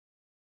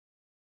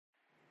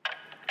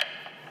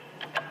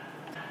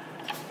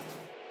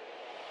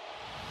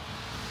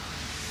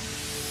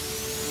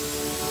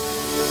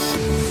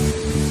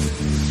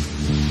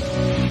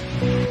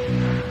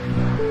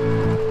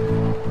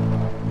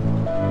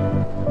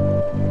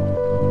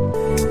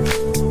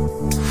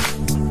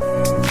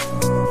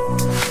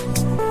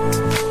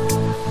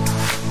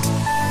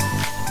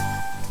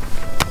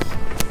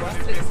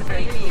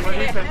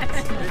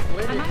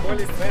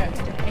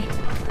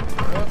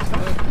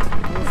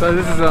So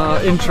this is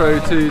our intro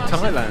to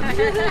Thailand,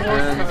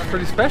 and it's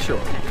pretty special.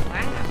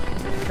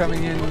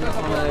 Coming in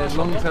on a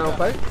long-tail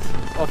boat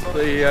off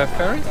the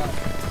ferry,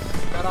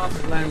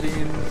 landing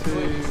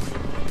into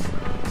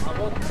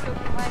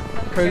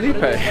Koh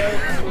Lipe.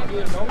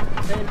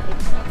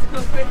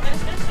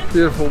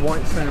 Beautiful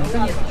white sand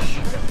beach.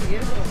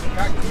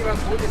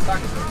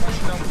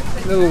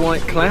 Little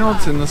white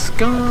clouds in the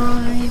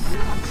sky.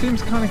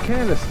 Seems kind of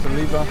careless to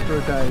leave after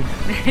a day.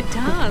 It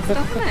does,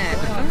 doesn't it?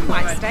 Oh,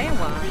 might stay a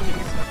while.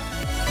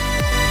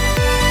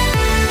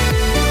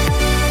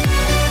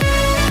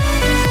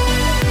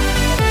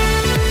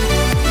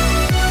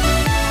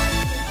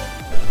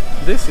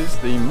 This is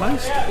the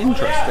most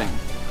interesting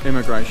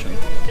immigration.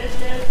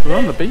 We're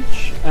on the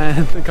beach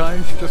and the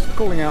guy's just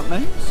calling out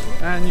names,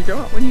 and you go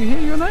up when you hear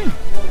your name.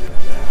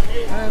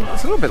 And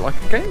it's a little bit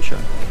like a game show.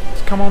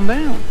 Just come on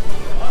down.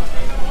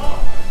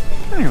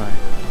 Anyway,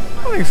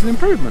 I think it's an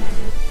improvement.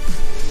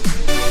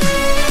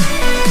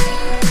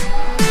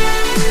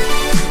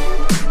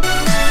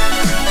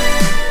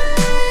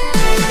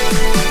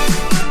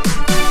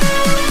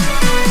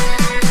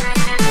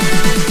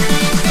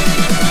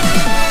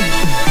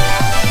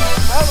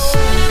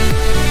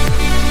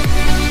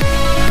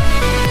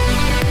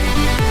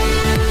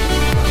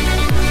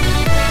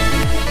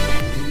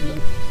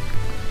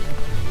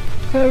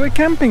 So we're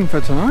camping for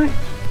tonight.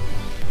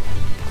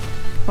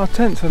 Our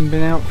tents haven't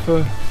been out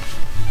for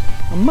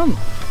a month.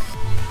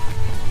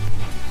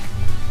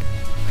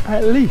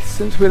 At least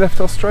since we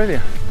left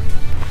Australia.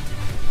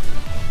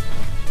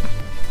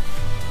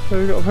 So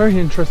we've got a very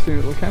interesting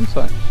little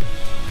campsite.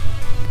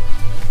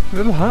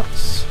 Little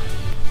huts.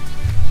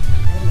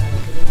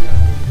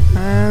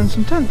 And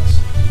some tents.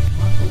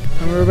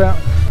 And we're about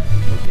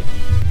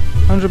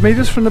 100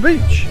 metres from the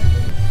beach.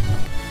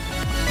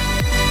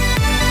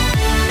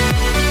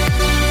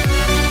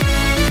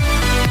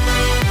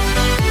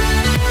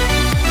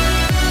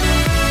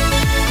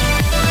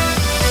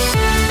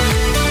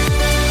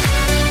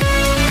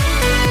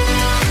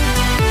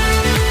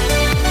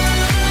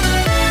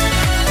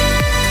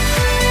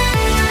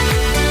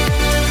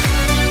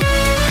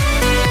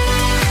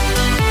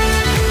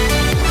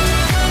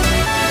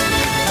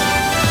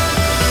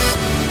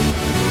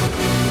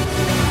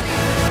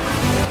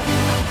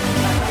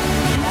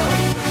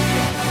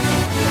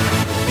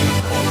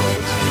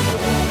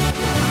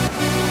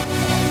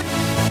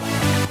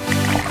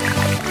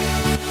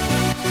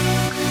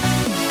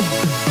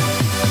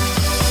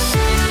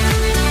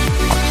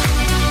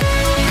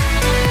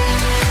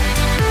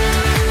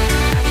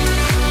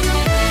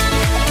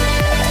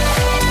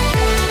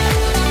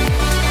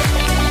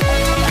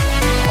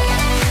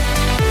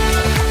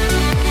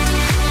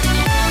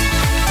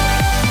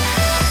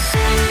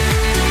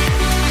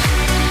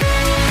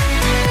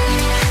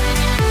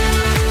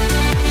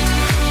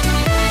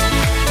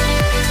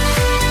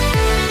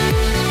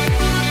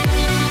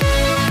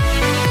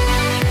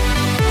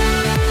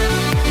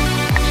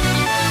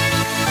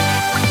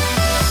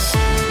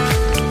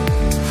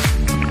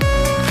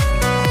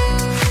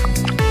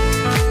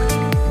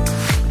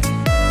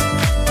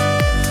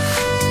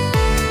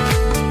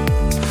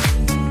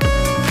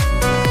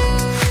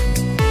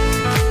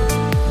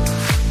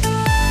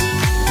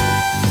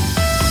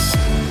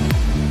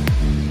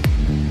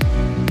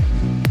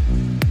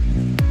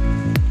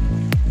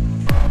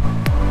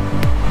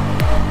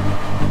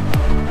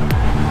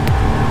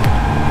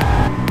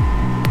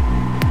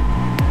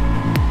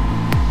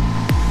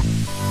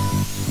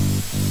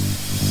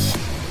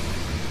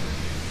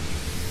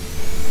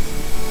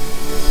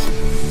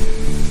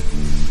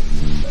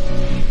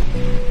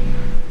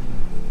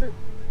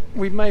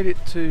 We've made it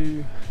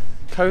to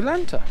Koh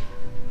Lanta,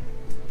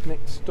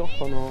 next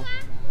stop on our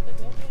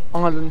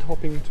island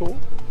hopping tour.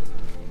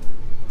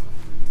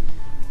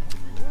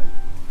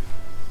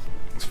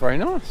 It's very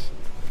nice.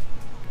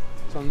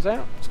 Sun's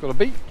out, it's got a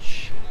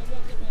beach,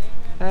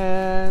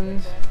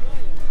 and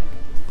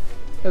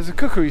there's a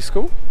cookery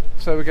school,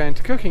 so we're going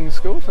to cooking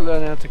school to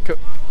learn how to cook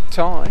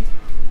Thai.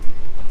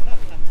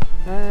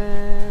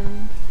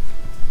 And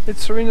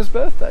it's Serena's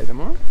birthday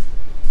tomorrow,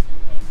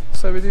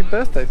 so we do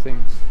birthday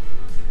things.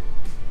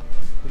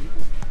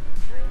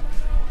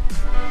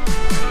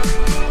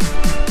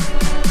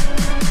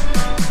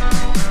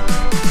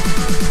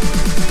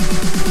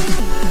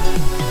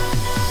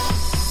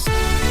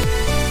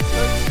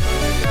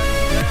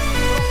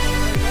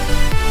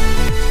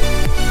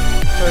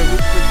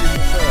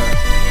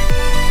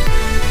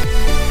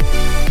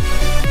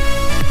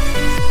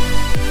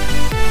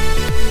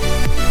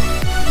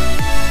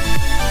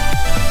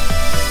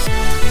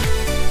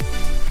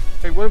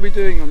 What are we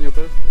doing on your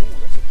birthday?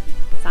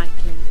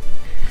 Cycling.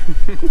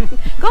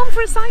 Gone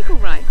for a cycle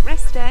ride.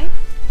 Rest day,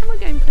 and we're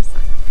going for a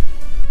cycle.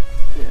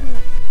 Yeah.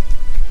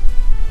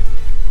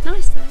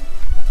 Nice though.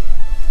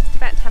 Just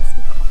about to have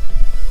some coffee.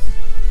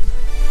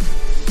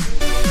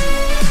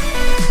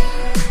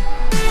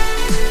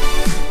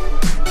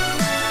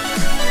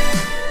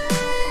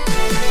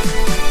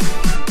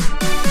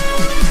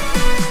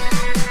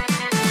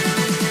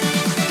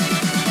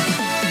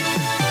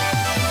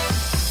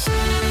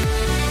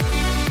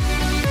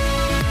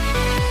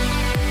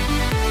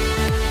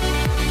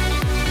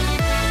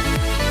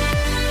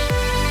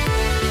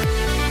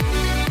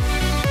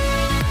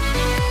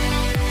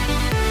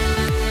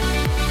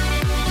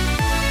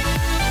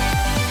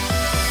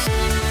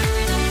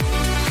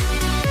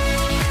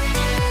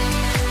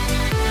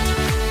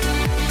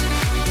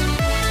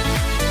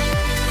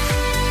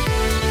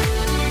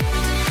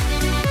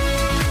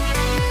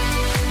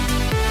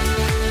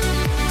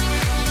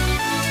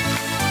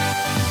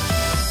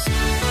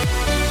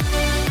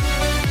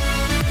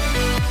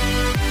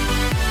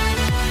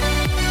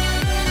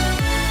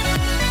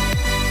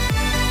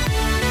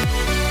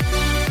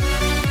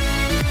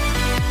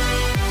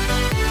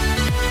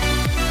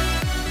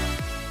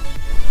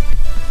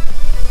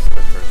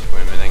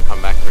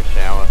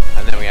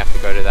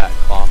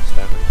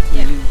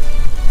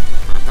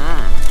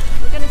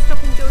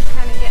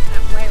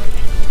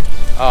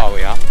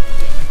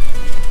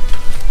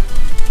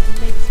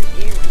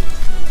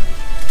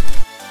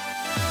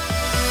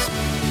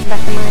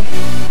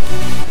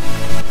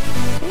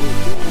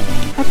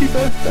 Happy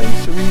birthday,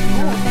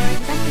 Serena.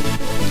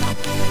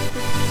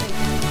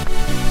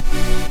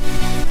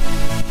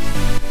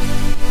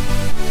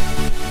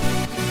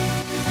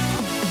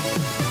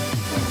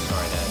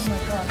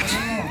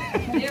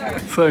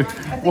 So,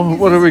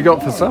 what have we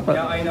got for supper?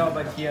 Yeah, I know,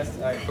 but he has.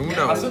 Who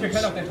knows? Achso, wir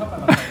können auch den Topf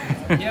einmal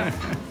zeigen.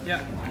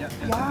 Yeah.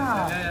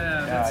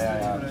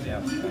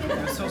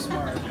 You're so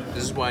smart.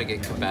 This is why I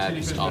get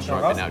kebabs after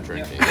I've been out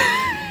drinking.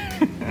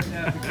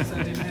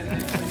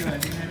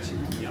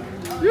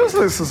 Yours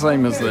looks the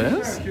same as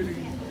theirs.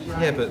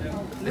 Yeah, but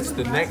it's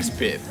the next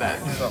bit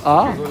that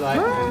people like.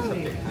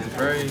 It's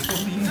very.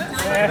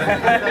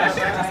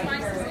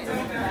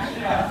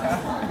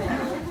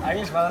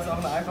 Eigentlich war das auch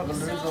eine einfache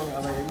Lösung,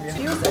 aber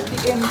irgendwie. Use at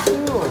the end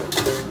too.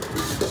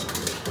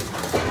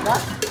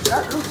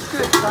 That looks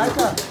good.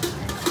 Weiter.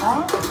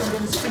 And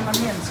then spring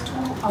onions.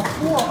 2 or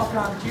 4 of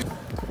them.